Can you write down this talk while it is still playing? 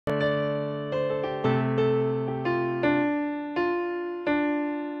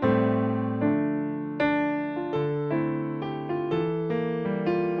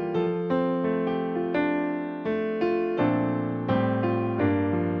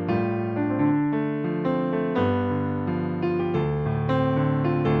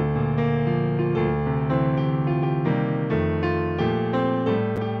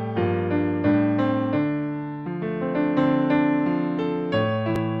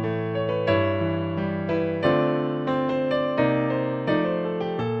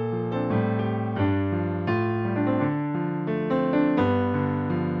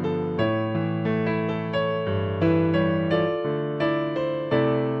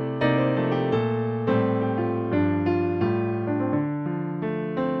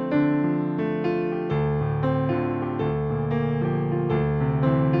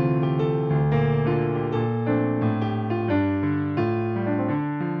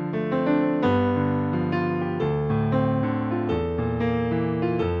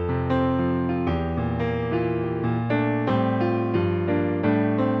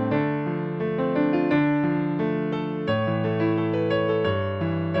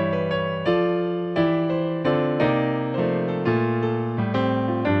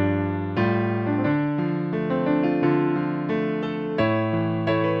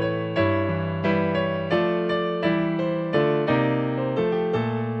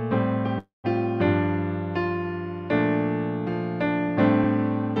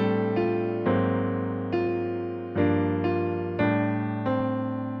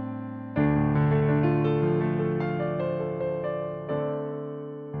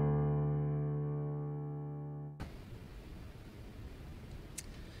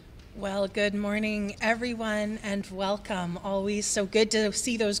Well, good morning, everyone, and welcome. Always so good to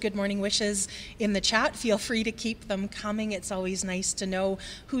see those good morning wishes in the chat. Feel free to keep them coming. It's always nice to know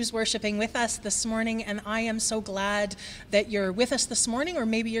who's worshiping with us this morning, and I am so glad that you're with us this morning, or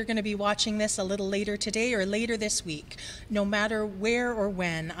maybe you're going to be watching this a little later today or later this week. No matter where or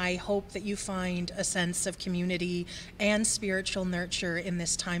when, I hope that you find a sense of community and spiritual nurture in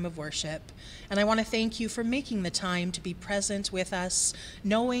this time of worship. And I want to thank you for making the time to be present with us,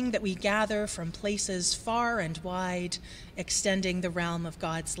 knowing that we gather from places far and wide, extending the realm of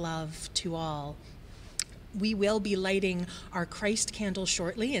God's love to all. We will be lighting our Christ candle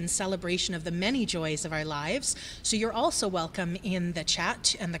shortly in celebration of the many joys of our lives. So you're also welcome in the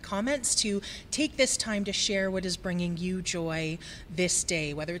chat and the comments to take this time to share what is bringing you joy this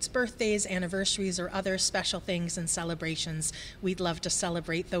day, whether it's birthdays, anniversaries, or other special things and celebrations. We'd love to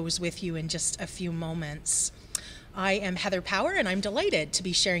celebrate those with you in just a few moments. I am Heather Power, and I'm delighted to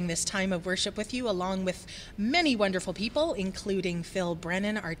be sharing this time of worship with you along with many wonderful people, including Phil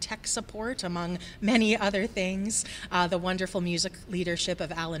Brennan, our tech support, among many other things, the wonderful music leadership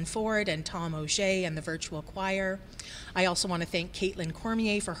of Alan Ford and Tom Auger and the virtual choir. I also want to thank Caitlin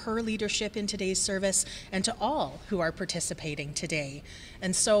Cormier for her leadership in today's service and to all who are participating today.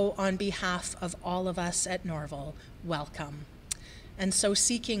 And so on behalf of all of us at Norval, welcome. And so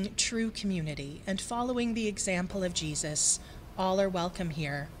seeking true community and following the example of Jesus, all are welcome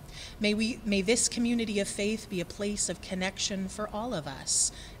here. May this community of faith be a place of connection for all of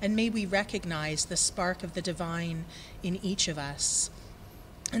us, and may we recognize the spark of the divine in each of us.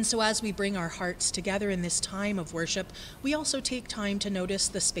 And so as we bring our hearts together in this time of worship, we also take time to notice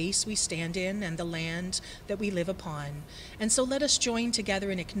the space we stand in and the land that we live upon. And so let us join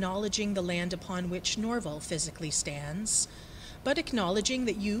together in acknowledging the land upon which Norval physically stands, but acknowledging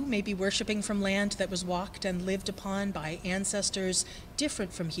that you may be worshiping from land that was walked and lived upon by ancestors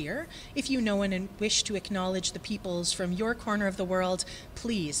different from here. If you know and wish to acknowledge the peoples from your corner of the world,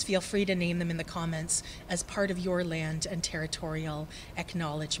 please feel free to name them in the comments as part of your land and territorial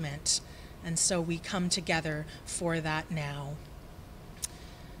acknowledgement. And so we come together for that now.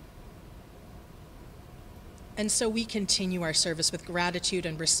 And so we continue our service with gratitude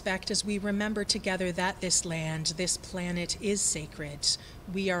and respect as we remember together that this land, this planet is sacred.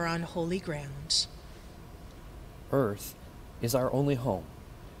 We are on holy ground. Earth is our only home,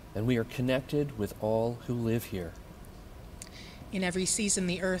 and we are connected with all who live here. In every season,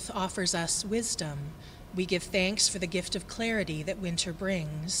 the earth offers us wisdom. We give thanks for the gift of clarity that winter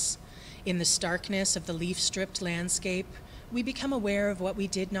brings. In the starkness of the leaf-stripped landscape, we become aware of what we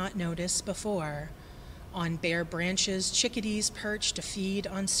did not notice before. On bare branches, chickadees perch to feed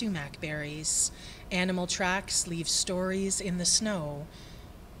on sumac berries. Animal tracks leave stories in the snow.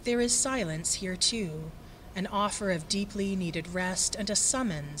 There is silence here too, an offer of deeply needed rest and a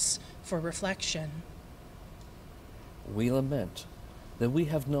summons for reflection. We lament that we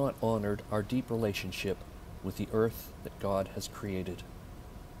have not honored our deep relationship with the earth that God has created.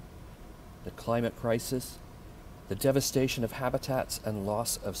 The climate crisis, the devastation of habitats and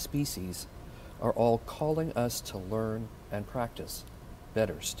loss of species are all calling us to learn and practice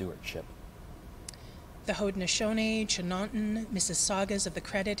better stewardship. The Haudenosaunee, Chinantan, Mississaugas of the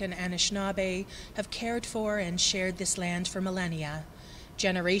Credit, and Anishinaabe have cared for and shared this land for millennia.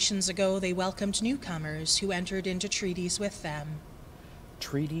 Generations ago, they welcomed newcomers who entered into treaties with them.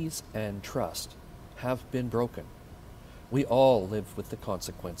 Treaties and trust have been broken. We all live with the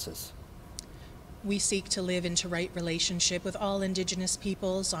consequences. We seek to live into right relationship with all Indigenous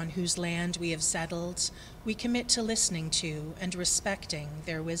peoples on whose land we have settled. We commit to listening to and respecting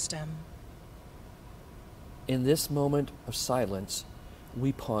their wisdom. In this moment of silence,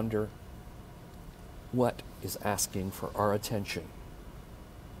 we ponder what is asking for our attention,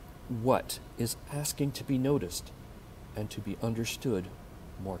 what is asking to be noticed and to be understood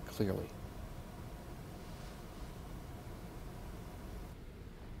more clearly.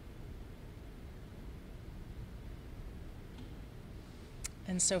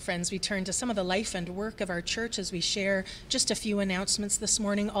 And so, friends, we turn to some of the life and work of our church as we share just a few announcements this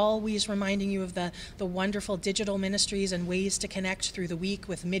morning, always reminding you of the wonderful digital ministries and ways to connect through the week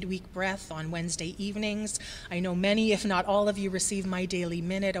with Midweek Breath on Wednesday evenings. I know many, if not all of you, receive My Daily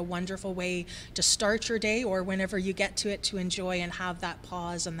Minute, a wonderful way to start your day or whenever you get to it to enjoy and have that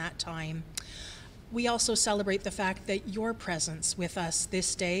pause and that time. We also celebrate the fact that your presence with us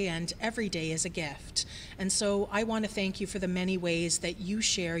this day and every day is a gift. And so I want to thank you for the many ways that you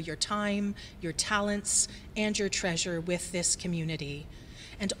share your time, your talents, and your treasure with this community.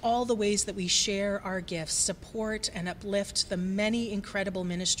 And all the ways that we share our gifts support and uplift the many incredible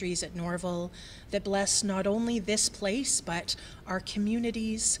ministries at Norval that bless not only this place, but our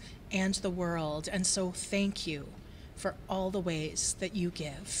communities and the world. And so thank you for all the ways that you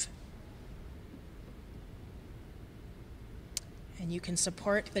give. And you can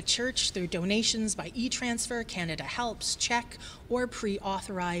support the church through donations by e-transfer, Canada Helps, check, or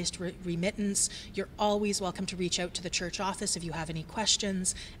pre-authorized remittance. You're always welcome to reach out to the church office if you have any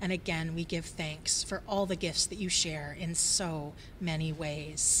questions. And again, we give thanks for all the gifts that you share in so many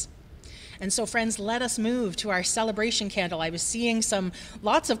ways. And so, friends, let us move to our celebration candle. I was seeing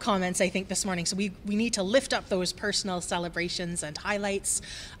lots of comments, I think, this morning. So we need to lift up those personal celebrations and highlights.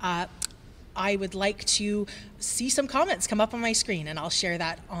 I would like to see some comments come up on my screen, and I'll share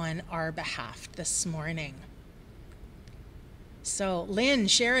that on our behalf this morning. So Lynn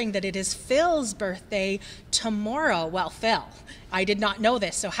sharing that it is Phil's birthday tomorrow. Well, Phil, I did not know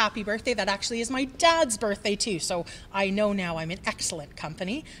this, so happy birthday. That actually is my dad's birthday too, so I know now I'm in excellent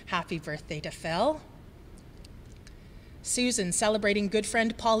company. Happy birthday to Phil. Susan celebrating good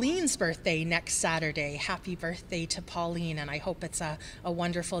friend Pauline's birthday next Saturday. Happy birthday to Pauline, and I hope it's a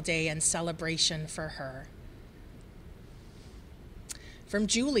wonderful day and celebration for her. From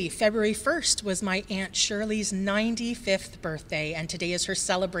Julie, February 1st was my Aunt Shirley's 95th birthday, and today is her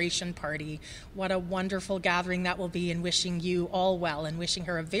celebration party. What a wonderful gathering that will be, and wishing you all well and wishing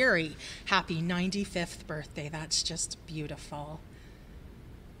her a very happy 95th birthday. That's just beautiful.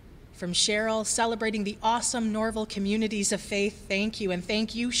 From Cheryl, celebrating the awesome Norval communities of faith. Thank you, and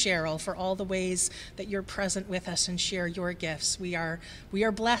thank you, Cheryl, for all the ways that you're present with us and share your gifts. We are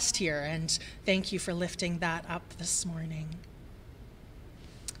blessed here, and thank you for lifting that up this morning.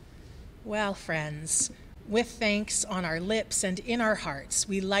 Well, friends, with thanks on our lips and in our hearts,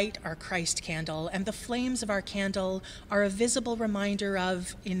 we light our Christ candle, and the flames of our candle are a visible reminder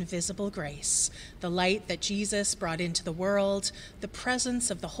of invisible grace, the light that Jesus brought into the world, the presence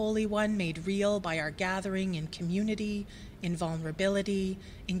of the Holy One made real by our gathering in community, in vulnerability,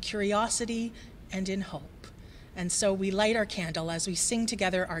 in curiosity, and in hope. And so we light our candle as we sing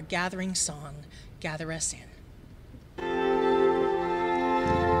together our gathering song, Gather Us In.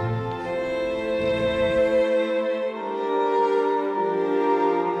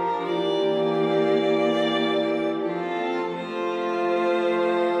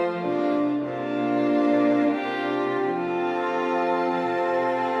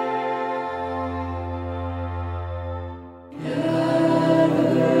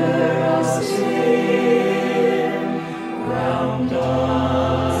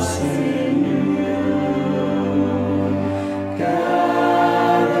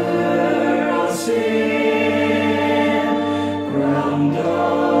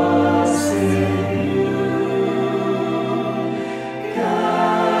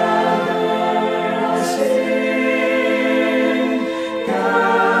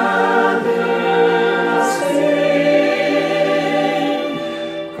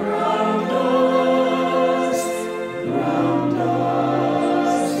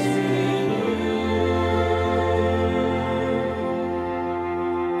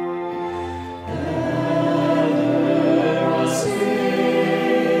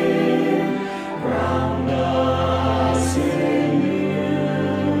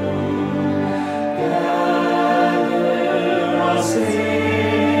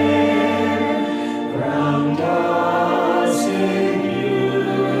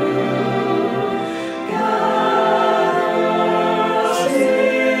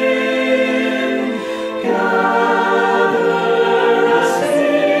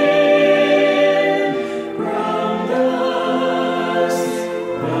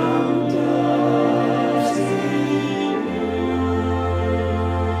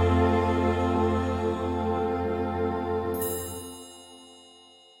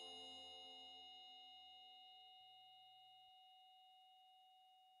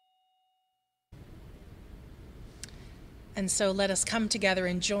 And so let us come together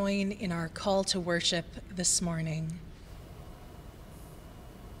and join in our call to worship this morning.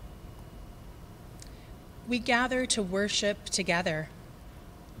 We gather to worship together.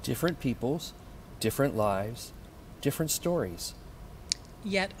 Different peoples, different lives, different stories.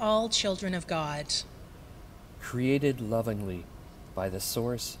 Yet all children of God. Created lovingly by the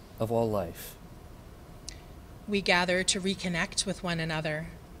source of all life. We gather to reconnect with one another.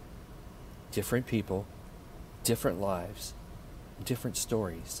 Different people, different lives, different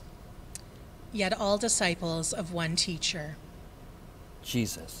stories. Yet all disciples of one teacher.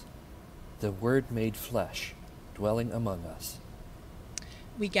 Jesus, the Word made flesh, dwelling among us.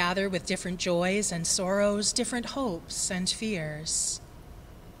 We gather with different joys and sorrows, different hopes and fears.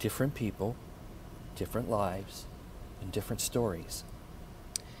 Different people, different lives, and different stories.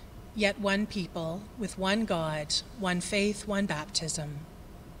 Yet one people, with one God, one faith, one baptism.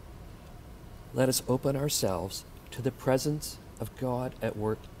 Let us open ourselves to the presence of God at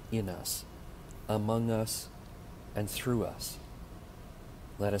work in us, among us, and through us.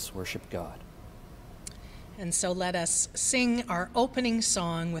 Let us worship God. And so let us sing our opening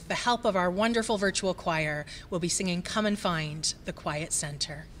song with the help of our wonderful virtual choir. We'll be singing Come and Find the Quiet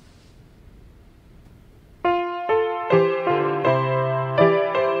Center.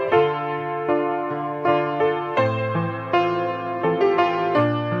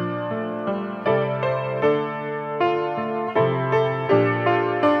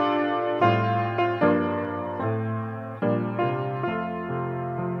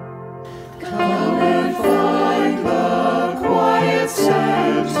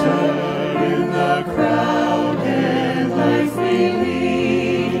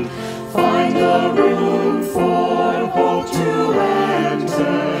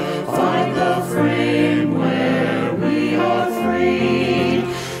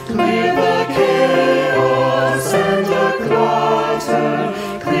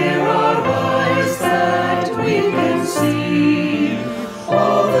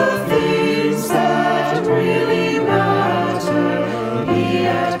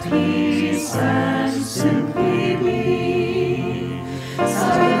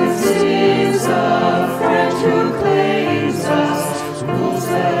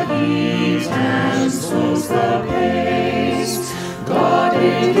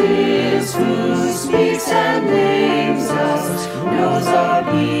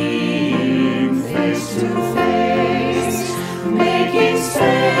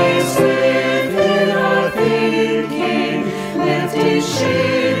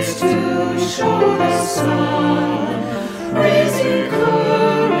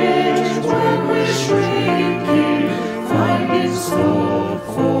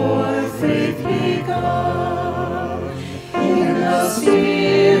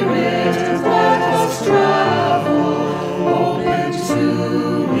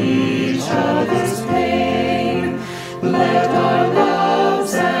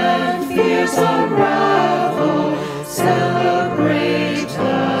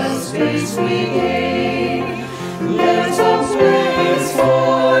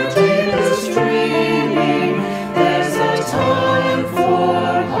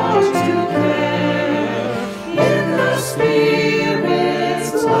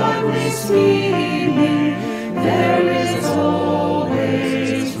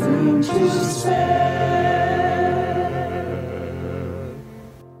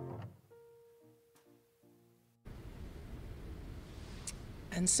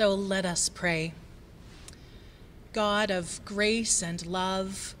 And so let us pray. God of grace and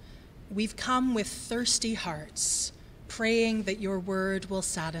love, we've come with thirsty hearts, praying that your word will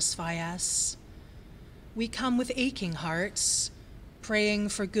satisfy us. We come with aching hearts, praying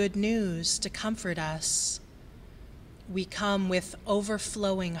for good news to comfort us. We come with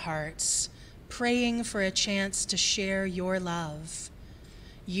overflowing hearts, praying for a chance to share your love.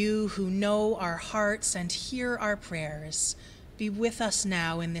 You who know our hearts and hear our prayers, be with us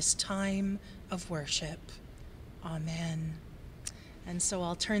now in this time of worship. Amen. And so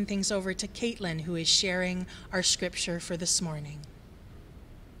I'll turn things over to Caitlin, who is sharing our scripture for this morning.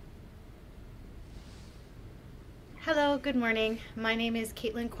 Hello, good morning. My name is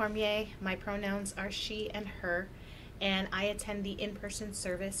Caitlin Cormier. My pronouns are she and her, and I attend the in-person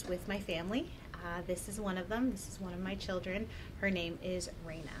service with my family. This is one of them. This is one of my children. Her name is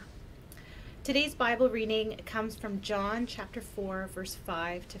Raina. Today's Bible reading comes from John chapter 4, verse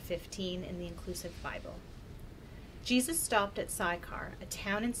 5 to 15 in the Inclusive Bible. Jesus stopped at Sychar, a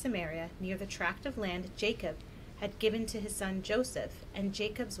town in Samaria near the tract of land Jacob had given to his son Joseph, and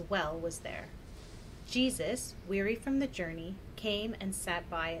Jacob's well was there. Jesus, weary from the journey, came and sat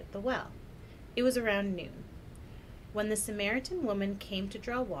by at the well. It was around noon. When the Samaritan woman came to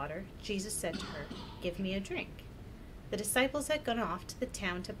draw water, Jesus said to her, "Give me a drink." The disciples had gone off to the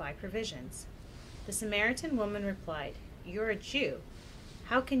town to buy provisions. The Samaritan woman replied, "You're a Jew.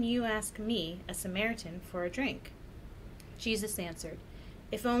 How can you ask me, a Samaritan, for a drink?" Jesus answered,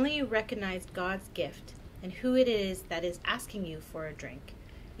 "If only you recognized God's gift and who it is that is asking you for a drink,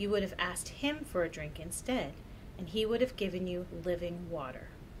 you would have asked him for a drink instead, and he would have given you living water."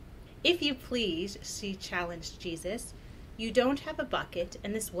 "If you please," she challenged Jesus, "you don't have a bucket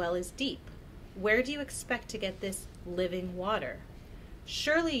and this well is deep. Where do you expect to get this living water?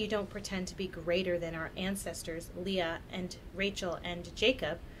 Surely you don't pretend to be greater than our ancestors, Leah and Rachel and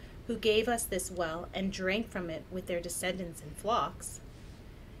Jacob, who gave us this well and drank from it with their descendants and flocks."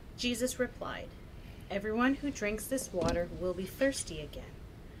 Jesus replied, "Everyone who drinks this water will be thirsty again.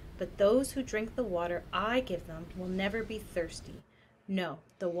 But those who drink the water I give them will never be thirsty, No,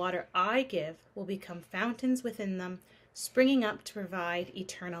 the water I give will become fountains within them, springing up to provide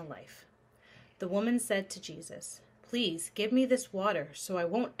eternal life." The woman said to Jesus, "Please give me this water so I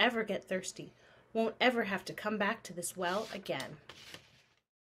won't ever get thirsty, won't ever have to come back to this well again."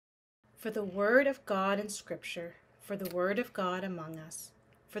 For the word of God in Scripture, for the word of God among us,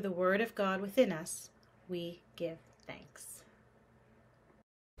 for the word of God within us, we give thanks.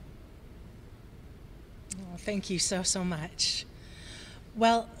 Oh, thank you so much.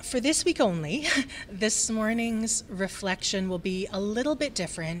 Well, for this week only, this morning's reflection will be a little bit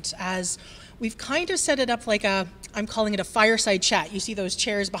different, as we've kind of set it up like I'm calling it a fireside chat. You see those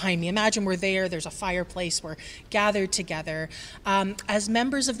chairs behind me. Imagine we're there's a fireplace, we're gathered together. As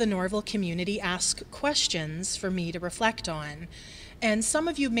members of the Norval community ask questions for me to reflect on. And some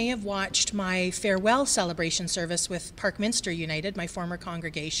of you may have watched my farewell celebration service with Parkminster United, my former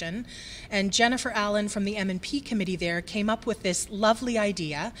congregation. And Jennifer Allen from the M&P committee there came up with this lovely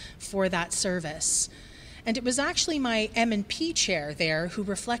idea for that service. And it was actually my M&P chair there who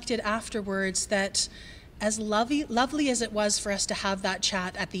reflected afterwards that as lovely as it was for us to have that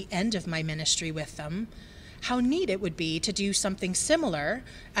chat at the end of my ministry with them, how neat it would be to do something similar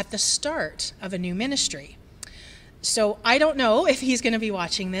at the start of a new ministry. So I don't know if he's going to be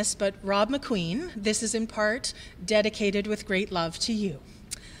watching this, but Rob McQueen, this is in part dedicated with great love to you.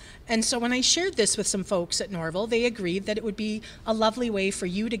 And so when I shared this with some folks at Norval, they agreed that it would be a lovely way for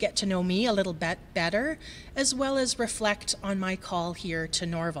you to get to know me a little bit better, as well as reflect on my call here to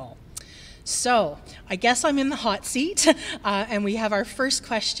Norval. So I guess I'm in the hot seat, and we have our first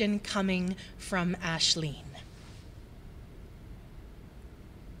question coming from Ashleen.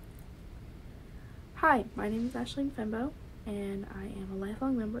 Hi, my name is Ashleen Fembo, and I am a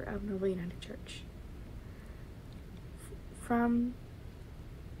lifelong member of Norval United Church.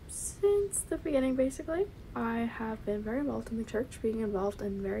 Since the beginning, basically, I have been very involved in the church, being involved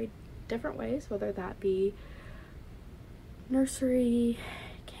in very different ways, whether that be nursery,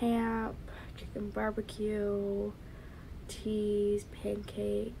 camp, chicken barbecue, teas,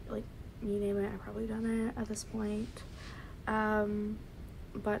 pancake, like, you name it, I've probably done it at this point.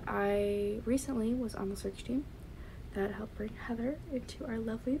 But I recently was on the search team that helped bring Heather into our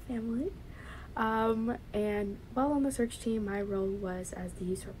lovely family. And while on the search team, my role was as the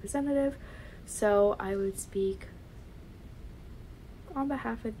youth representative, so I would speak on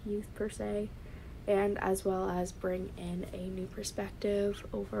behalf of the youth per se, and as well as bring in a new perspective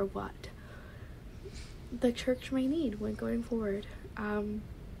over what the church may need when going forward,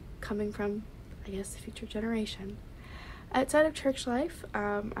 coming from, I guess, the future generation. Outside of church life,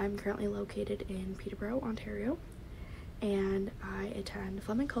 I'm currently located in Peterborough, Ontario, and I attend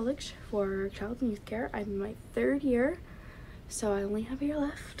Fleming College for Child and Youth Care. I'm in my 3rd year, so I only have a year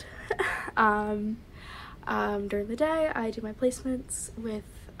left. During the day, I do my placements with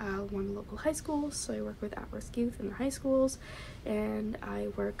one of the local high schools, so I work with at-risk youth in the high schools, and I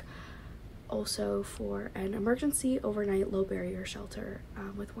work also for an emergency overnight low barrier shelter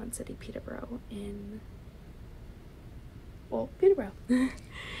with One City Peterborough in Peterborough.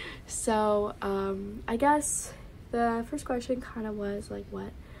 So I guess the first question kind of was like,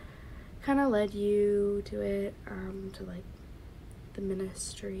 what kind of led you to it, to like the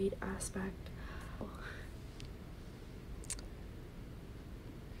ministry aspect?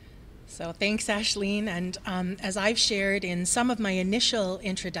 So thanks, Ashleen. And as I've shared in some of my initial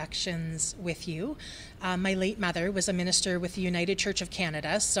introductions with you, my late mother was a minister with the United Church of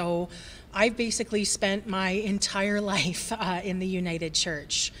Canada. So I've basically spent my entire life in the United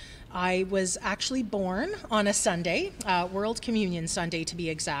Church. I was actually born on a Sunday, World Communion Sunday to be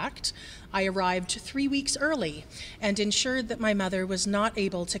exact. I arrived 3 weeks early and ensured that my mother was not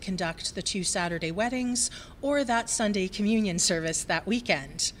able to conduct the 2 Saturday weddings or that Sunday communion service that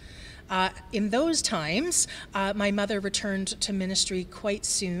weekend. In those times, my mother returned to ministry quite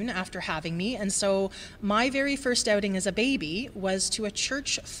soon after having me, and so my very first outing as a baby was to a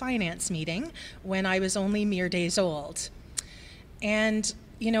church finance meeting when I was only mere days old. And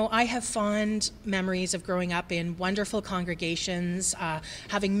you know, I have fond memories of growing up in wonderful congregations,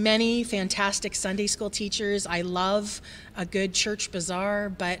 having many fantastic Sunday school teachers. I love a good church bazaar,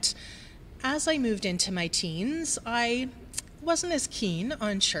 but as I moved into my teens, I wasn't as keen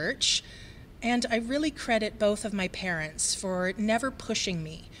on church, and I really credit both of my parents for never pushing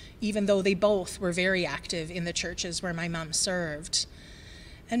me, even though they both were very active in the churches where my mom served.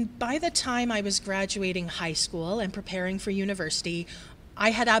 And by the time I was graduating high school and preparing for university,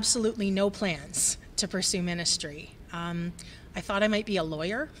 I had absolutely no plans to pursue ministry. I thought I might be a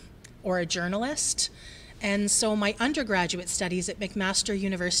lawyer or a journalist, And so my undergraduate studies at McMaster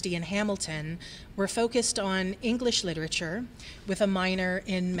University in Hamilton were focused on English literature with a minor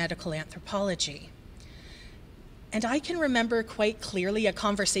in medical anthropology. And I can remember quite clearly a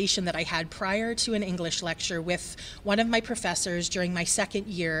conversation that I had prior to an English lecture with one of my professors during my second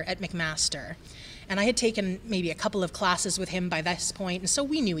year at McMaster. And I had taken maybe a couple of classes with him by this point, and so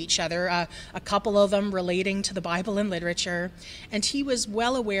we knew each other, a couple of them relating to the Bible and literature. And he was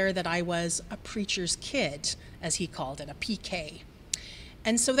well aware that I was a preacher's kid, as he called it, a PK.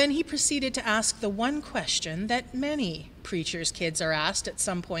 And so then he proceeded to ask the one question that many preacher's kids are asked at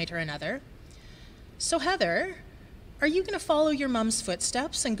some point or another. So Heather, are you going to follow your mom's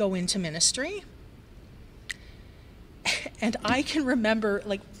footsteps and go into ministry? And I can remember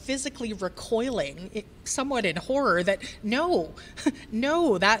physically recoiling, somewhat in horror, that no,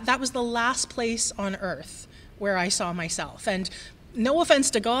 that was the last place on earth where I saw myself. And no offense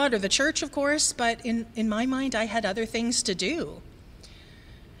to God or the church, of course, but in my mind, I had other things to do.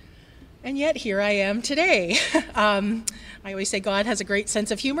 And yet here I am today. I always say God has a great sense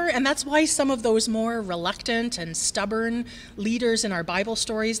of humor, and that's why some of those more reluctant and stubborn leaders in our Bible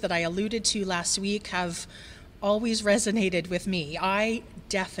stories that I alluded to last week have always resonated with me. I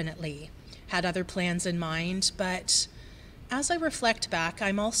definitely had other plans in mind, but as I reflect back,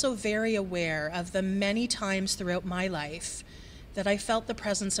 I'm also very aware of the many times throughout my life that I felt the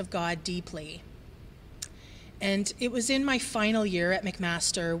presence of God deeply. And it was in my final year at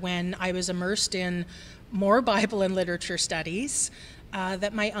McMaster, when I was immersed in more Bible and literature studies,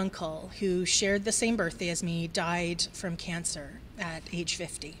 that my uncle, who shared the same birthday as me, died from cancer at age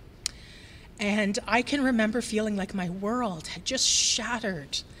 50. And I can remember feeling like my world had just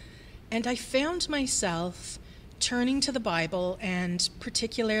shattered. And I found myself turning to the Bible, and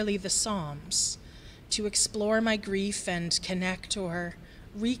particularly the Psalms, to explore my grief and connect or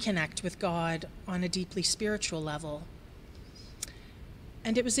reconnect with God on a deeply spiritual level.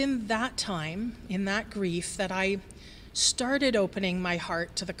 And it was in that time, in that grief, that I started opening my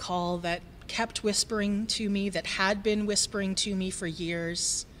heart to the call that kept whispering to me, that had been whispering to me for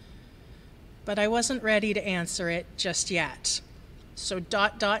years. But I wasn't ready to answer it just yet. So ...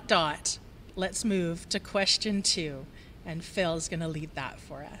 let's move to question 2, and Phil's going to lead that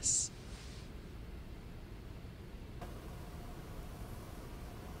for us.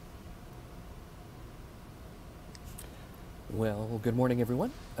 Well, good morning,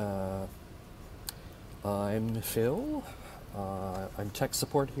 everyone. I'm Phil. I'm tech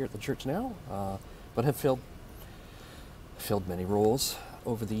support here at the church now, but have filled many roles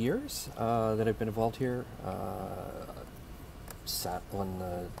over the years that I've been involved here. Sat on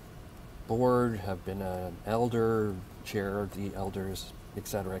the board, have been an elder, chair of the elders,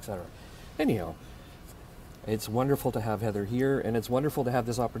 etc., etc. Anyhow, it's wonderful to have Heather here, and it's wonderful to have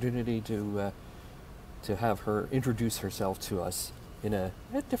this opportunity to have her introduce herself to us in a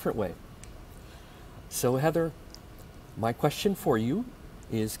different way. So Heather, my question for you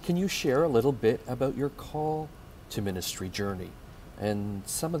is, can you share a little bit about your call to ministry journey and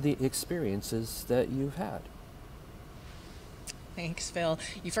some of the experiences that you've had? Thanks, Phil.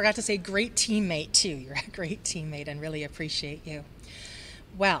 You forgot to say great teammate, too. You're a great teammate, and really appreciate you.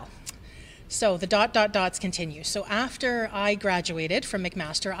 Well, so the ... continue. So after I graduated from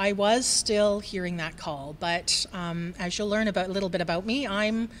McMaster, I was still hearing that call, but as you'll learn a little bit about me,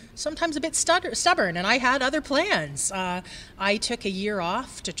 I'm sometimes a bit stubborn, and I had other plans. I took a year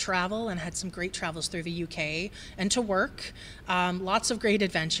off to travel and had some great travels through the UK and to work, lots of great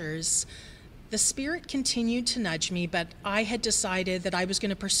adventures. The Spirit continued to nudge me, but I had decided that I was going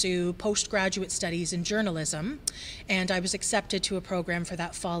to pursue postgraduate studies in journalism, and I was accepted to a program for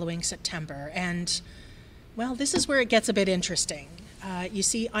that following September. And, well, this is where it gets a bit interesting. You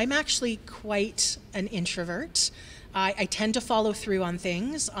see, I'm actually quite an introvert. I tend to follow through on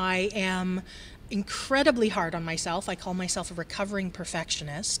things. I am incredibly hard on myself. I call myself a recovering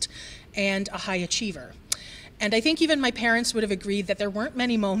perfectionist and a high achiever. And I think even my parents would have agreed that there weren't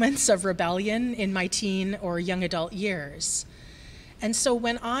many moments of rebellion in my teen or young adult years. And so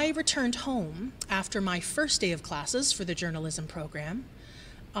when I returned home after my first day of classes for the journalism program,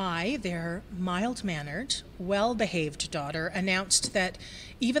 I, their mild-mannered, well-behaved daughter, announced that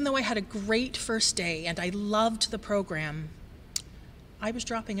even though I had a great first day and I loved the program, I was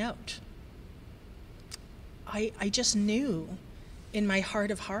dropping out. I just knew in my heart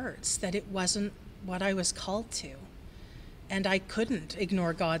of hearts that it wasn't what I was called to. And I couldn't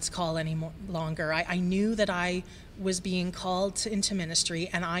ignore God's call any longer. I knew that I was being called into ministry,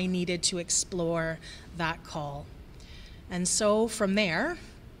 and I needed to explore that call. And so from there,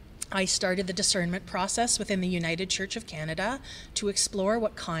 I started the discernment process within the United Church of Canada to explore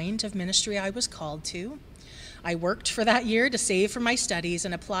what kind of ministry I was called to. I worked for that year to save for my studies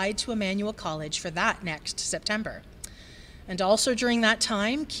and applied to Emmanuel College for that next September. And also during that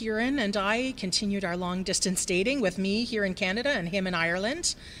time, Kieran and I continued our long-distance dating, with me here in Canada and him in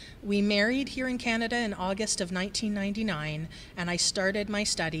Ireland. We married here in Canada in August of 1999, and I started my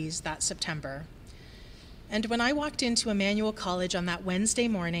studies that September. And when I walked into Emmanuel College on that Wednesday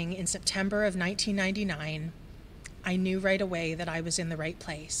morning in September of 1999, I knew right away that I was in the right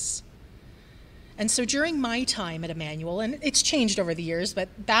place. And so during my time at Emmanuel, and it's changed over the years,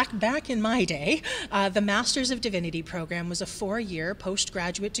 but back in my day, the Masters of Divinity program was a 4-year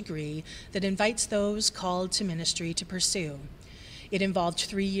postgraduate degree that invites those called to ministry to pursue. It involved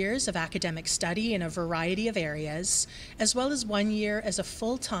 3 years of academic study in a variety of areas, as well as 1 year as a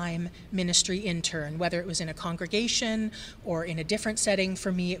full-time ministry intern, whether it was in a congregation or in a different setting.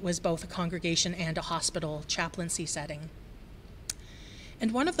 For me, it was both a congregation and a hospital chaplaincy setting.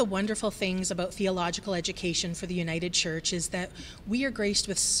 And one of the wonderful things about theological education for the United Church is that we are graced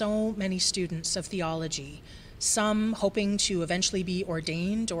with so many students of theology, some hoping to eventually be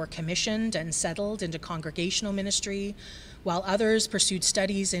ordained or commissioned and settled into congregational ministry, while others pursued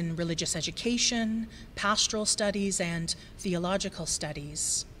studies in religious education, pastoral studies, and theological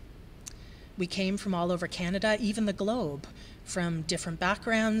studies. We came from all over Canada, even the globe, from different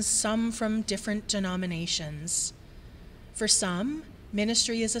backgrounds, some from different denominations. For some,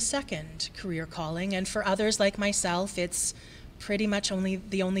 ministry is a second career calling, and for others like myself, it's pretty much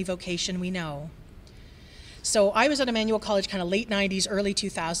the only vocation we know. So I was at Emmanuel College kind of late 90s, early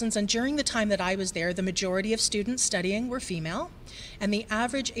 2000s, and during the time that I was there, the majority of students studying were female, and the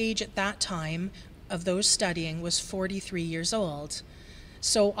average age at that time of those studying was 43 years old.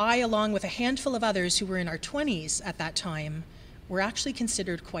 So I, along with a handful of others who were in our 20s at that time, were actually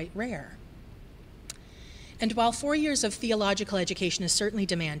considered quite rare. And while 4 years of theological education is certainly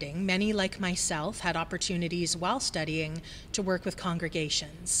demanding, many, like myself, had opportunities while studying to work with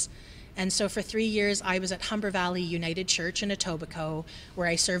congregations. And so for 3 years, I was at Humber Valley United Church in Etobicoke, where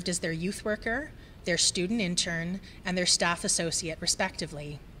I served as their youth worker, their student intern, and their staff associate,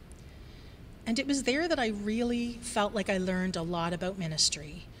 respectively. And it was there that I really felt like I learned a lot about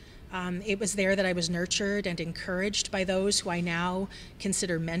ministry. It was there that I was nurtured and encouraged by those who I now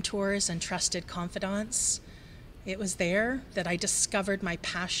consider mentors and trusted confidants. It was there that I discovered my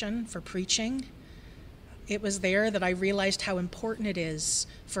passion for preaching. It was there that I realized how important it is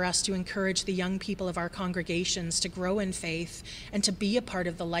for us to encourage the young people of our congregations to grow in faith and to be a part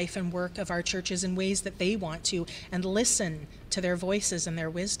of the life and work of our churches in ways that they want to, and listen to their voices and their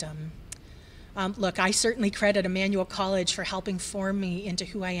wisdom. Look, I certainly credit Emmanuel College for helping form me into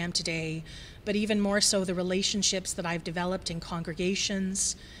who I am today, but even more so the relationships that I've developed in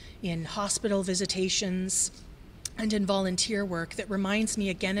congregations, in hospital visitations, and in volunteer work that reminds me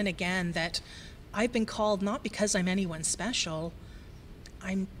again and again that I've been called not because I'm anyone special.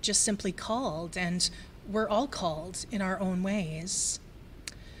 I'm just simply called, and we're all called in our own ways.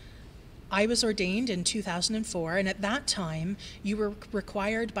 I was ordained in 2004, and at that time, you were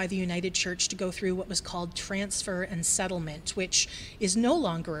required by the United Church to go through what was called transfer and settlement, which is no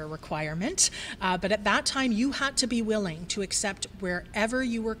longer a requirement, but at that time, you had to be willing to accept wherever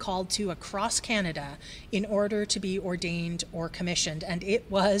you were called to across Canada in order to be ordained or commissioned, and it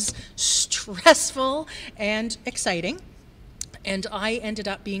was stressful and exciting. And I ended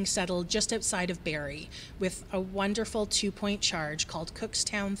up being settled just outside of Barrie with a wonderful 2-point charge called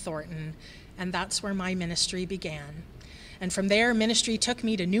Cookstown Thornton, and that's where my ministry began. And from there, ministry took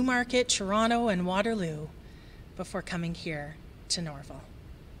me to Newmarket, Toronto, and Waterloo before coming here to Norval.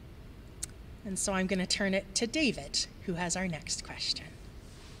 And so I'm going to turn it to David, who has our next question.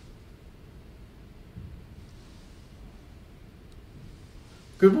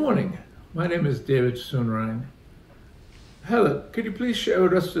 Good morning. My name is David Soonrine. Heather, could you please share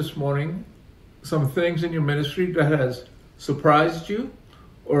with us this morning some things in your ministry that has surprised you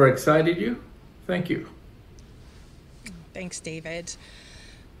or excited you? Thank you. Thanks, David.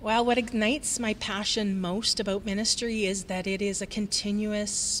 Well, what ignites my passion most about ministry is that it is a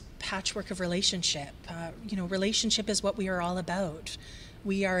continuous patchwork of relationship. Relationship is what we are all about.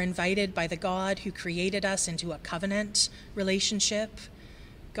 We are invited by the God who created us into a covenant relationship.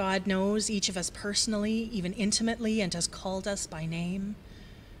 God knows each of us personally, even intimately, and has called us by name.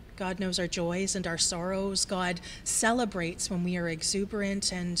 God knows our joys and our sorrows. God celebrates when we are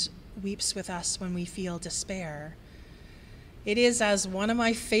exuberant and weeps with us when we feel despair. It is, as one of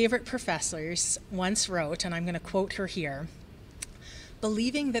my favorite professors once wrote, and I'm going to quote her here,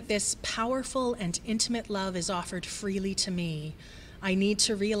 "Believing that this powerful and intimate love is offered freely to me, I need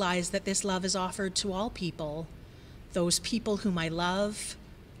to realize that this love is offered to all people, those people whom I love,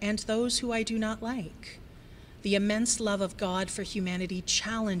 and those who I do not like, The immense love of God for humanity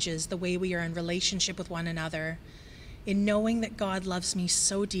challenges the way we are in relationship with one another. In knowing that God loves me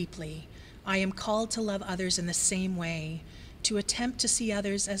so deeply, I am called to love others in the same way, to attempt to see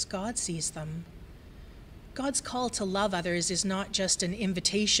others as God sees them. God's call to love others is not just an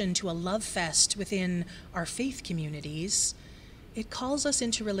invitation to a love fest within our faith communities. It calls us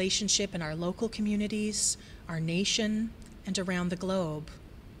into relationship in our local communities, our nation, and around the globe.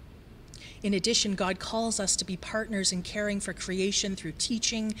 In addition, God calls us to be partners in caring for creation through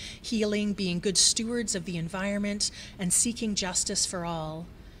teaching, healing, being good stewards of the environment, and seeking justice for all.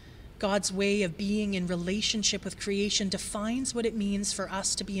 God's way of being in relationship with creation defines what it means for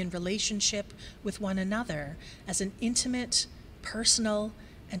us to be in relationship with one another as an intimate, personal,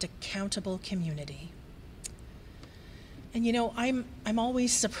 and accountable community. And you know, I'm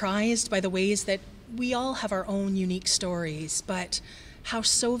always surprised by the ways that we all have our own unique stories, but how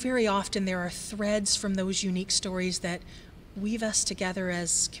so very often there are threads from those unique stories that weave us together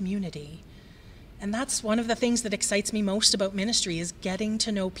as community. And that's one of the things that excites me most about ministry, is getting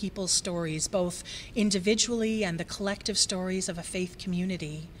to know people's stories, both individually and the collective stories of a faith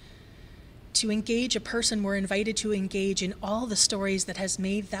community. To engage a person, we're invited to engage in all the stories that has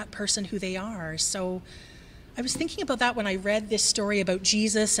made that person who they are. So I was thinking about that when I read this story about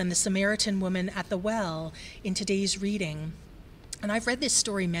Jesus and the Samaritan woman at the well in today's reading. And I've read this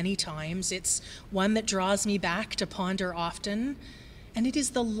story many times. It's one that draws me back to ponder often. And it is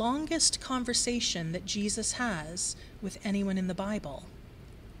the longest conversation that Jesus has with anyone in the Bible.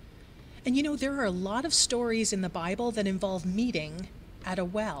 And you know, there are a lot of stories in the Bible that involve meeting at a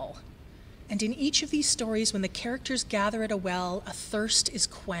well. And in each of these stories, when the characters gather at a well, a thirst is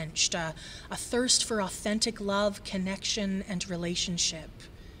quenched, a thirst for authentic love, connection, and relationship.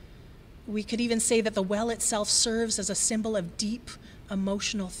 We could even say that the well itself serves as a symbol of deep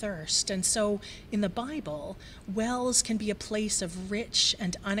emotional thirst. And so in the Bible, wells can be a place of rich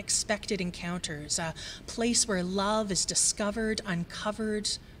and unexpected encounters, a place where love is discovered,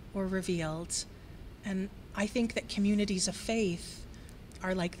 uncovered, or revealed. And I think that communities of faith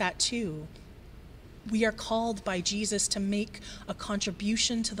are like that too. We are called by Jesus to make a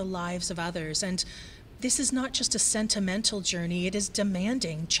contribution to the lives of others. And this is not just a sentimental journey, it is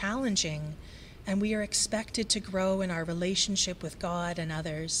demanding, challenging, and we are expected to grow in our relationship with God and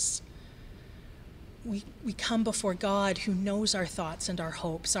others. We come before God who knows our thoughts and our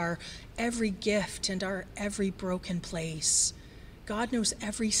hopes, our every gift and our every broken place. God knows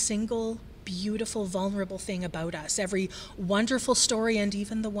every single beautiful, vulnerable thing about us, every wonderful story, and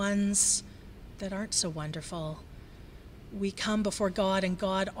even the ones that aren't so wonderful. We come before God, and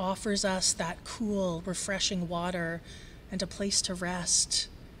God offers us that cool, refreshing water and a place to rest,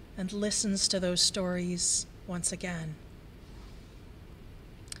 and listens to those stories once again.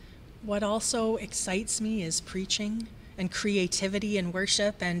 What also excites me is preaching and creativity in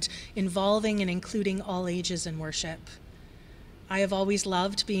worship, and involving and including all ages in worship. I have always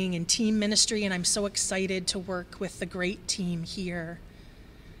loved being in team ministry, and I'm so excited to work with the great team here.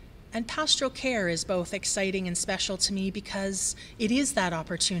 And pastoral care is both exciting and special to me because it is that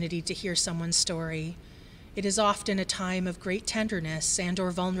opportunity to hear someone's story. It is often a time of great tenderness and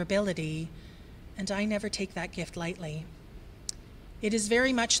or vulnerability, and I never take that gift lightly. It is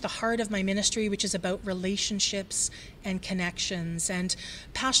very much the heart of my ministry, which is about relationships and connections. And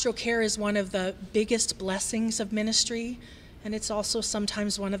pastoral care is one of the biggest blessings of ministry, and it's also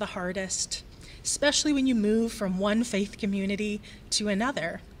sometimes one of the hardest, especially when you move from one faith community to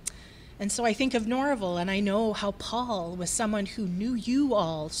another. And so I think of Norval, and I know how Paul was someone who knew you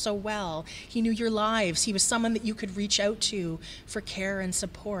all so well. He knew your lives. He was someone that you could reach out to for care and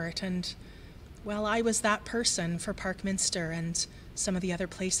support. And, well, I was that person for Parkminster and some of the other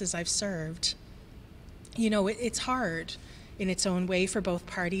places I've served. You know, it's hard in its own way for both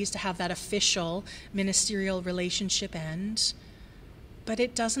parties to have that official ministerial relationship end, but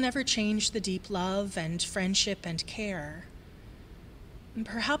it doesn't ever change the deep love and friendship and care. And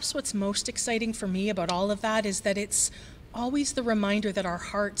perhaps what's most exciting for me about all of that is that it's always the reminder that our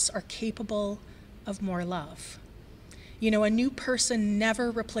hearts are capable of more love. You know, a new person never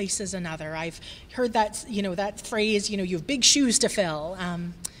replaces another. I've heard that, that phrase, you have big shoes to fill.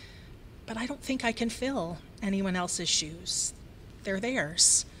 But I don't think I can fill anyone else's shoes. They're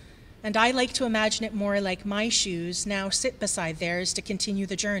theirs. And I like to imagine it more like my shoes now sit beside theirs to continue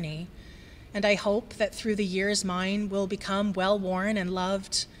the journey. And I hope that through the years, mine will become well-worn and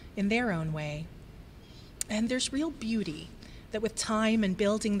loved in their own way. And there's real beauty that with time and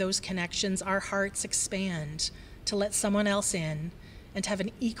building those connections, our hearts expand to let someone else in and have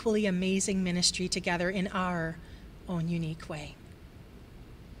an equally amazing ministry together in our own unique way.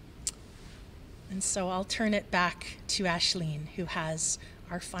 And so I'll turn it back to Ashleen, who has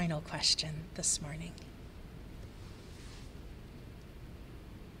our final question this morning.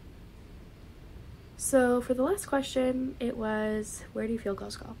 So for the last question, it was, where do you feel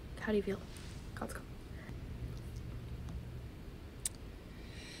God's call? How do you feel God's call?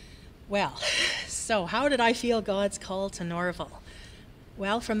 Well, so how did I feel God's call to Norval?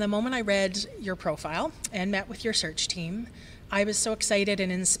 Well, from the moment I read your profile and met with your search team, I was so excited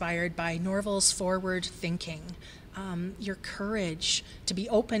and inspired by Norval's forward thinking, your courage to be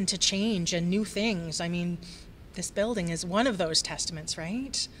open to change and new things. I mean, this building is one of those testaments,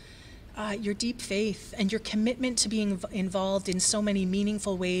 right? Your deep faith and your commitment to being involved in so many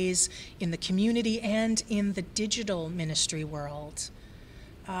meaningful ways in the community and in the digital ministry world.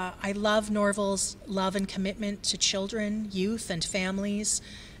 I love Norval's love and commitment to children, youth, and families,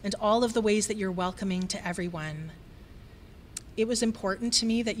 and all of the ways that you're welcoming to everyone. It was important to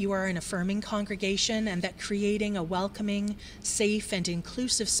me that you are an affirming congregation and that creating a welcoming, safe, and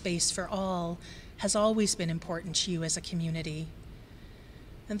inclusive space for all has always been important to you as a community.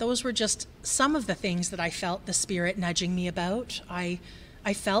 And those were just some of the things that I felt the Spirit nudging me about. I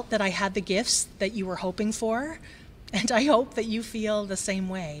felt that I had the gifts that you were hoping for, and I hope that you feel the same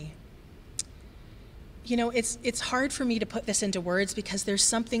way. You know, it's hard for me to put this into words because there's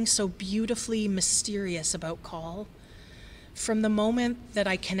something so beautifully mysterious about call. From the moment that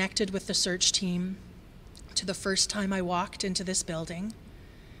I connected with the search team, to the first time I walked into this building,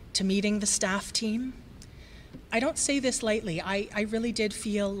 to meeting the staff team, I don't say this lightly, I really did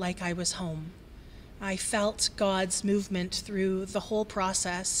feel like I was home. I felt God's movement through the whole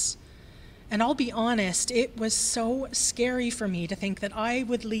process. And I'll be honest, it was so scary for me to think that I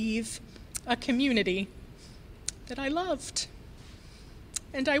would leave a community that I loved.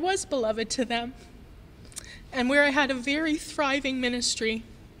 And I was beloved to them. And where I had a very thriving ministry.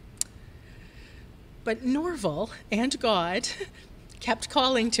 But Norval and God kept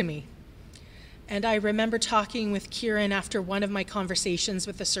calling to me. And I remember talking with Kieran after one of my conversations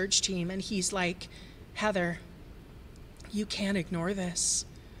with the search team, and he's like, Heather, you can't ignore this.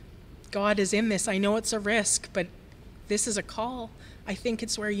 God is in this. I know it's a risk, but this is a call. I think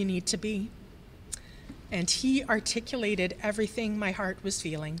it's where you need to be. And he articulated everything my heart was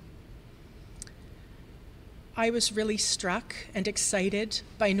feeling. I was really struck and excited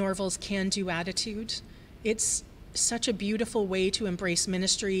by Norval's can-do attitude. It's such a beautiful way to embrace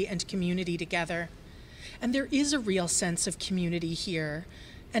ministry and community together. And there is a real sense of community here.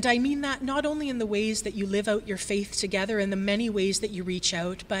 And I mean that not only in the ways that you live out your faith together and the many ways that you reach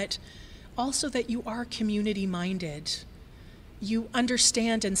out, but also that you are community-minded. You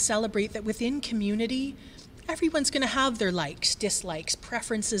understand and celebrate that within community, everyone's going to have their likes, dislikes,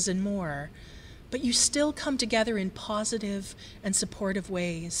 preferences, and more. But you still come together in positive and supportive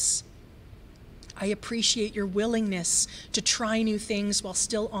ways. I appreciate your willingness to try new things while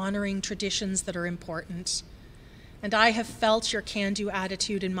still honoring traditions that are important. And I have felt your can-do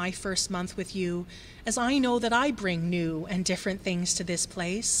attitude in my first month with you, as I know that I bring new and different things to this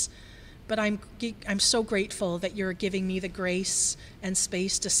place. But I'm so grateful that you're giving me the grace and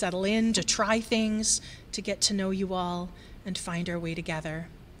space to settle in, to try things, to get to know you all, and find our way together.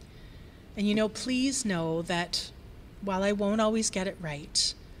 And you know, please know that while I won't always get it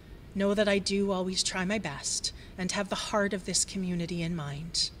right, know that I do always try my best and have the heart of this community in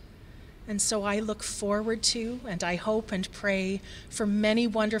mind. And so I look forward to, and I hope and pray for many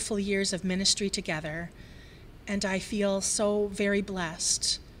wonderful years of ministry together. And I feel so very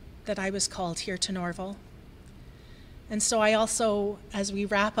blessed that I was called here to Norval. And so I also, as we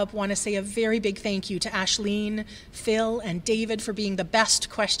wrap up, want to say a very big thank you to Ashleen, Phil, and David for being the best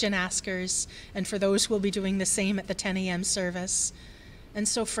question askers, and for those who will be doing the same at the 10 a.m. service. And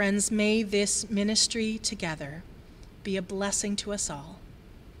so, friends, may this ministry together be a blessing to us all.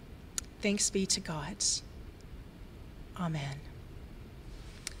 Thanks be to God. Amen.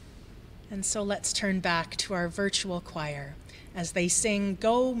 And so let's turn back to our virtual choir as they sing,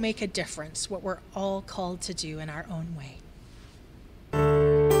 Go Make a Difference, what we're all called to do in our own way.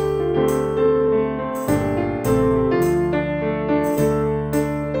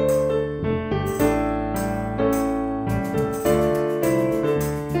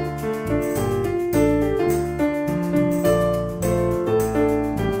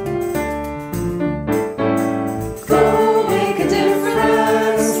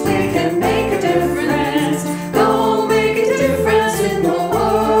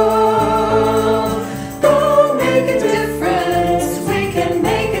 Difference.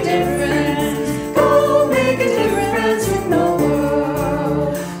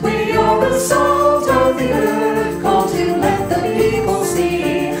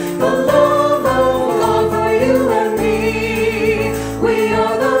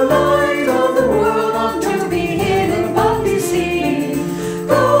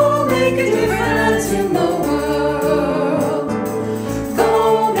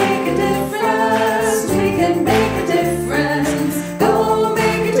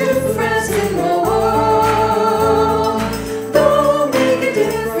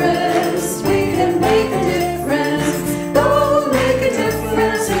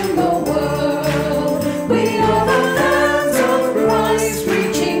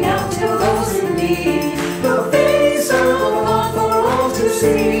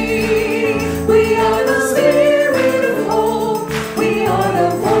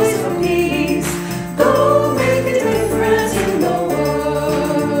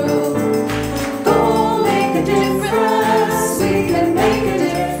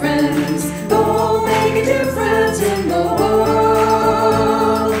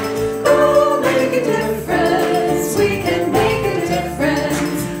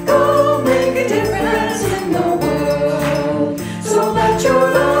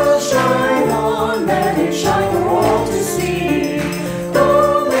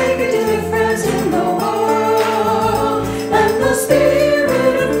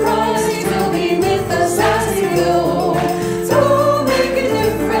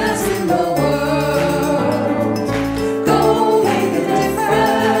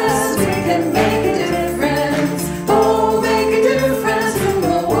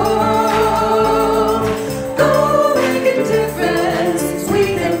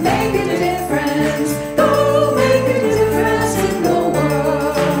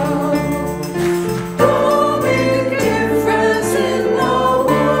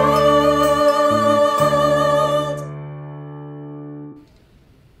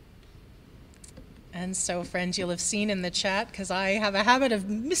 so, friends, you'll have seen in the chat, because I have a habit of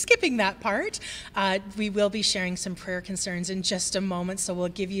skipping that part, we will be sharing some prayer concerns in just a moment, so we'll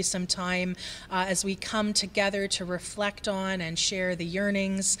give you some time as we come together to reflect on and share the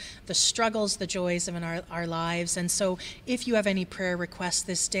yearnings, the struggles, the joys of our lives. And so if you have any prayer requests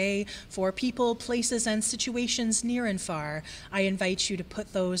this day for people, places, and situations near and far, I invite you to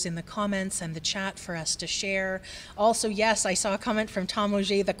put those in the comments and the chat for us to share. Also, yes, I saw a comment from Tom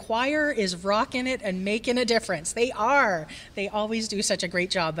Auger. The choir is rocking it and making a difference. They are. They always do such a great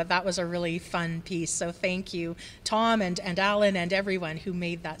job, but that was a really fun piece. So thank you, Tom and Alan and everyone who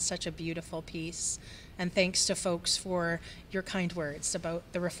made that such a beautiful piece. And thanks to folks for your kind words about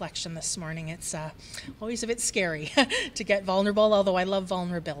the reflection this morning. It's always a bit scary to get vulnerable, although I love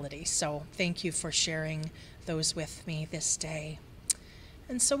vulnerability. So thank you for sharing those with me this day.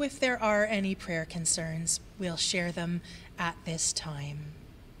 And so if there are any prayer concerns, we'll share them at this time.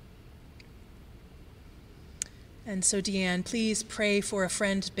 And so, Deanne, please pray for a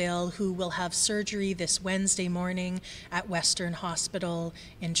friend, Bill, who will have surgery this Wednesday morning at Western Hospital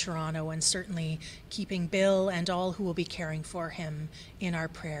in Toronto, and certainly keeping Bill and all who will be caring for him in our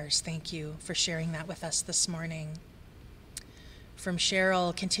prayers. Thank you for sharing that with us this morning. From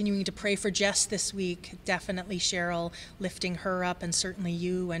Cheryl, continuing to pray for Jess this week. Definitely Cheryl, lifting her up, and certainly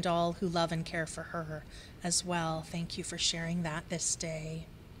you and all who love and care for her as well. Thank you for sharing that this day.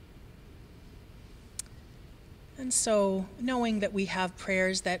 And so, knowing that we have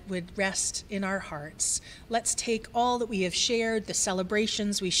prayers that would rest in our hearts, let's take all that we have shared, the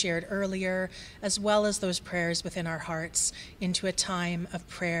celebrations we shared earlier, as well as those prayers within our hearts, into a time of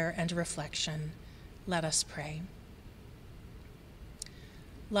prayer and reflection. Let us pray.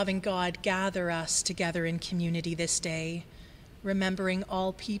 Loving God, gather us together in community this day, remembering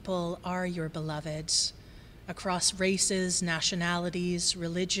all people are your beloved, across races, nationalities,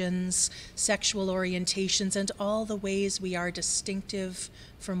 religions, sexual orientations, and all the ways we are distinctive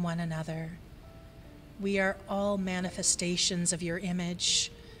from one another. We are all manifestations of your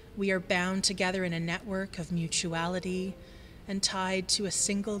image. We are bound together in a network of mutuality and tied to a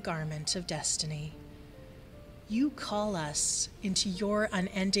single garment of destiny. You call us into your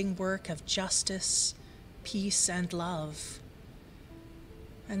unending work of justice, peace, and love.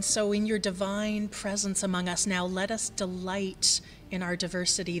 And so in your divine presence among us now, let us delight in our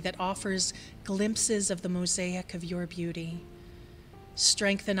diversity that offers glimpses of the mosaic of your beauty.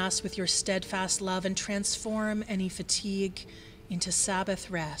 Strengthen us with your steadfast love and transform any fatigue into Sabbath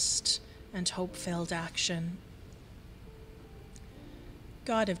rest and hope-filled action.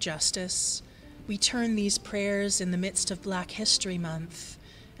 God of justice, we turn these prayers in the midst of Black History Month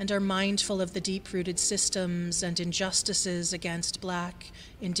and are mindful of the deep-rooted systems and injustices against Black,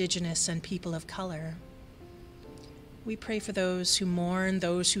 Indigenous, and people of color. We pray for those who mourn,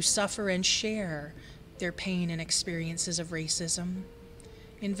 those who suffer and share their pain and experiences of racism,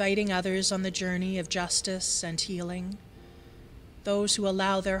 inviting others on the journey of justice and healing, those who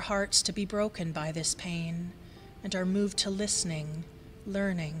allow their hearts to be broken by this pain and are moved to listening,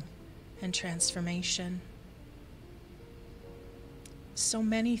 learning, and transformation. So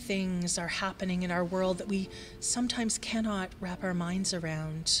many things are happening in our world that we sometimes cannot wrap our minds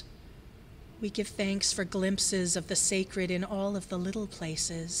around. We give thanks for glimpses of the sacred in all of the little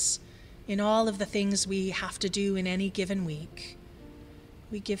places, in all of the things we have to do in any given week.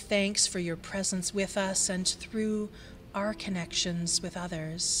 We give thanks for your presence with us and through our connections with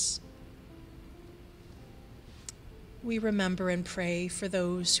others. We remember and pray for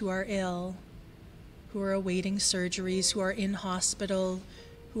those who are ill, who are awaiting surgeries, who are in hospital,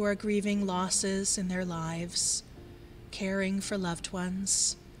 who are grieving losses in their lives, caring for loved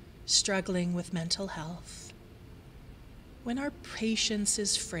ones, struggling with mental health. When our patience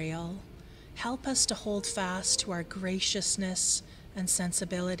is frail, help us to hold fast to our graciousness and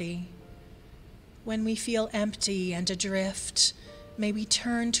sensibility. When we feel empty and adrift, may we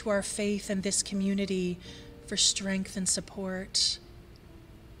turn to our faith and this community for strength and support.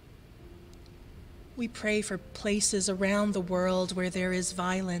 We pray for places around the world where there is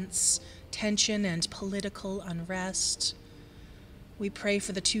violence, tension, and political unrest. We pray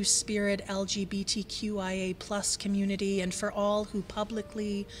for the two-spirit LGBTQIA+ community and for all who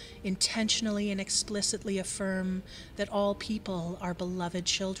publicly, intentionally, and explicitly affirm that all people are beloved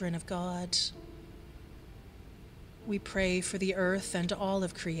children of God. We pray for the earth and all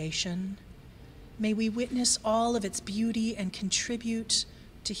of creation. May we witness all of its beauty and contribute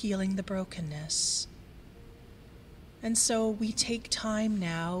to healing the brokenness. And so we take time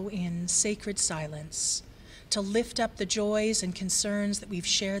now in sacred silence to lift up the joys and concerns that we've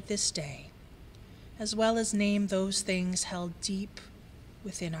shared this day, as well as name those things held deep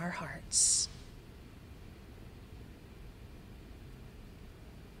within our hearts.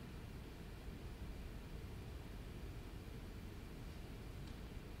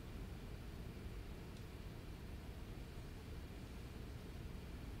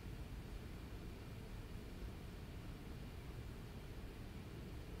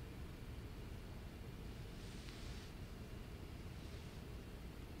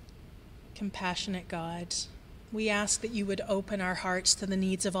 compassionate God, we ask that you would open our hearts to the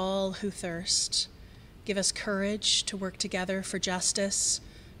needs of all who thirst. Give us courage to work together for justice,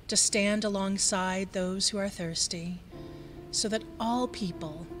 to stand alongside those who are thirsty, so that all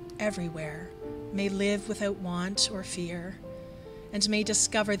people everywhere may live without want or fear, and may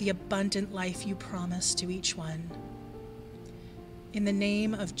discover the abundant life you promise to each one. In the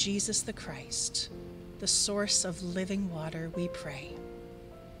name of Jesus the Christ, the source of living water, we pray.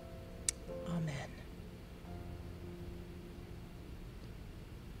 Amen.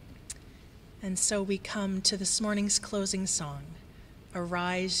 And so we come to this morning's closing song,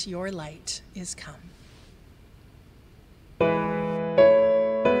 Arise, Your Light is Come.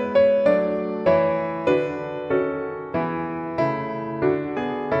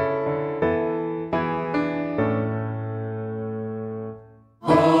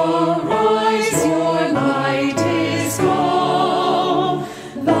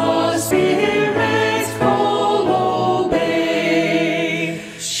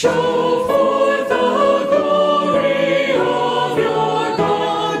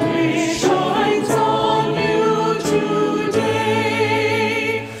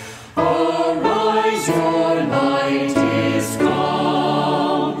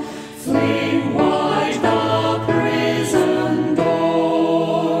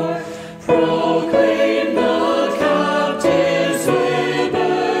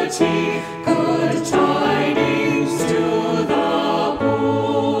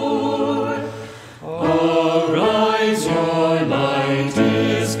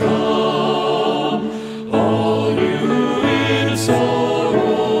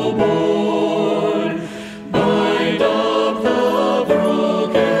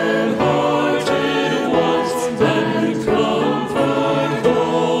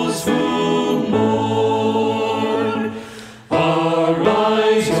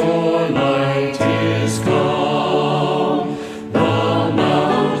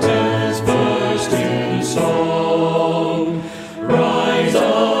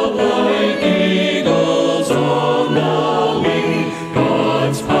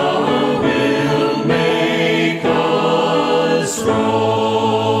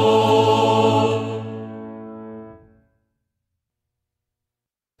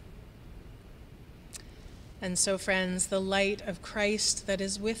 And so, friends, the light of Christ that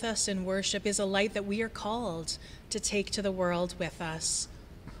is with us in worship is a light that we are called to take to the world with us.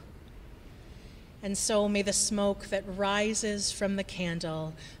 And so may the smoke that rises from the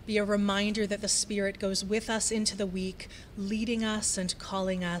candle be a reminder that the Spirit goes with us into the week, leading us and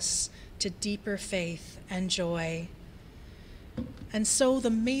calling us to deeper faith and joy. And so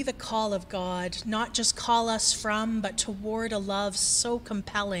may the call of God not just call us from, but toward a love so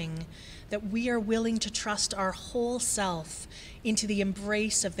compelling that we are willing to trust our whole self into the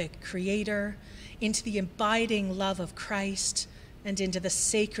embrace of the Creator, into the abiding love of Christ, and into the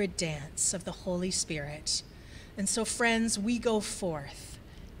sacred dance of the Holy Spirit. And so, friends, we go forth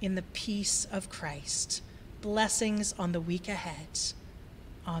in the peace of Christ. Blessings on the week ahead.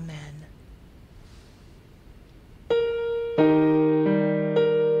 Amen.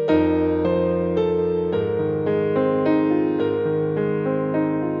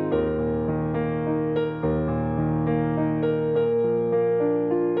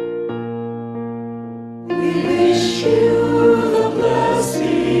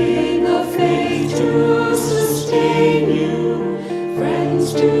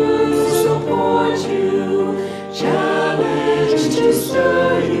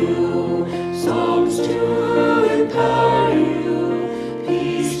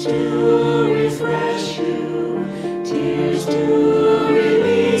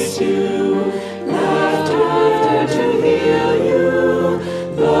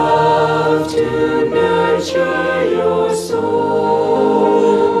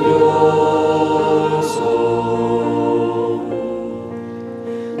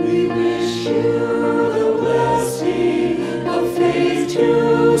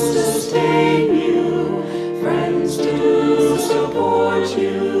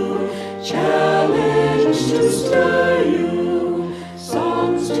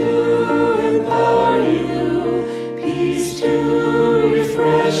 To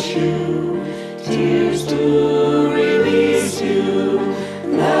refresh you.